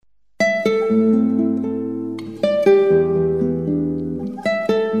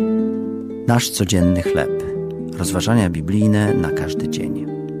Nasz codzienny chleb. Rozważania biblijne na każdy dzień.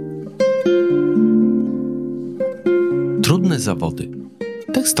 Trudne zawody.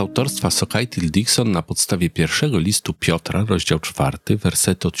 Tekst autorstwa Socaitil Dixon na podstawie pierwszego listu Piotra, rozdział 4,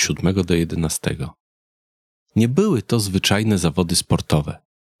 wersety od 7 do 11. Nie były to zwyczajne zawody sportowe.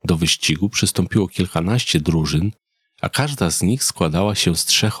 Do wyścigu przystąpiło kilkanaście drużyn, a każda z nich składała się z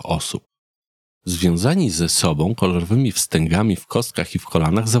 3 osób. Związani ze sobą kolorowymi wstęgami w kostkach i w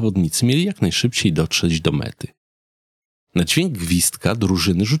kolanach zawodnicy mieli jak najszybciej dotrzeć do mety. Na dźwięk gwizdka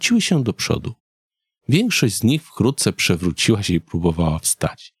drużyny rzuciły się do przodu. Większość z nich wkrótce przewróciła się i próbowała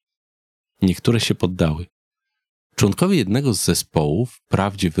wstać. Niektóre się poddały. Członkowie jednego z zespołów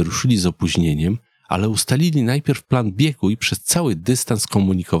wprawdzie wyruszyli z opóźnieniem, ale ustalili najpierw plan biegu i przez cały dystans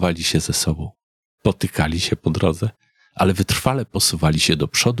komunikowali się ze sobą. Potykali się po drodze, ale wytrwale posuwali się do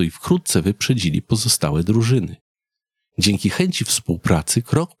przodu i wkrótce wyprzedzili pozostałe drużyny. Dzięki chęci współpracy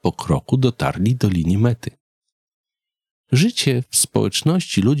krok po kroku dotarli do linii mety. Życie w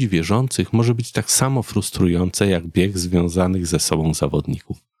społeczności ludzi wierzących może być tak samo frustrujące jak bieg związanych ze sobą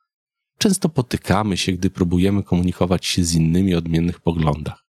zawodników. Często potykamy się, gdy próbujemy komunikować się z innymi o odmiennych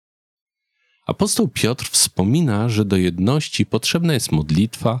poglądach. Apostoł Piotr wspomina, że do jedności potrzebna jest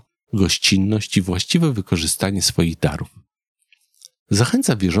modlitwa, gościnność i właściwe wykorzystanie swoich darów.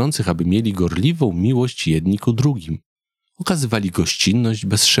 Zachęca wierzących, aby mieli gorliwą miłość jedni ku drugim. Okazywali gościnność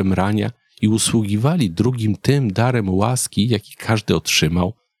bez szemrania i usługiwali drugim tym darem łaski, jaki każdy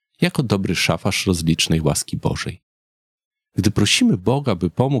otrzymał, jako dobry szafarz rozlicznej łaski Bożej. Gdy prosimy Boga, by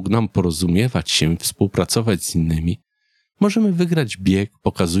pomógł nam porozumiewać się i współpracować z innymi, możemy wygrać bieg,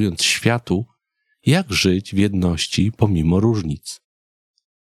 pokazując światu, jak żyć w jedności pomimo różnic.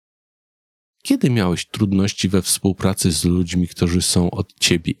 Kiedy miałeś trudności we współpracy z ludźmi, którzy są od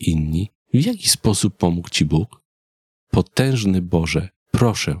ciebie inni? W jaki sposób pomógł ci Bóg? Potężny Boże,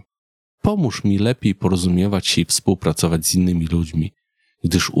 proszę, pomóż mi lepiej porozumiewać się i współpracować z innymi ludźmi,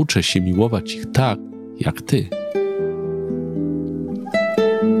 gdyż uczę się miłować ich tak, jak Ty.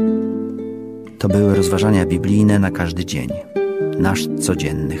 To były rozważania biblijne na każdy dzień. Nasz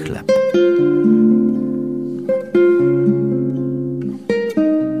codzienny chleb.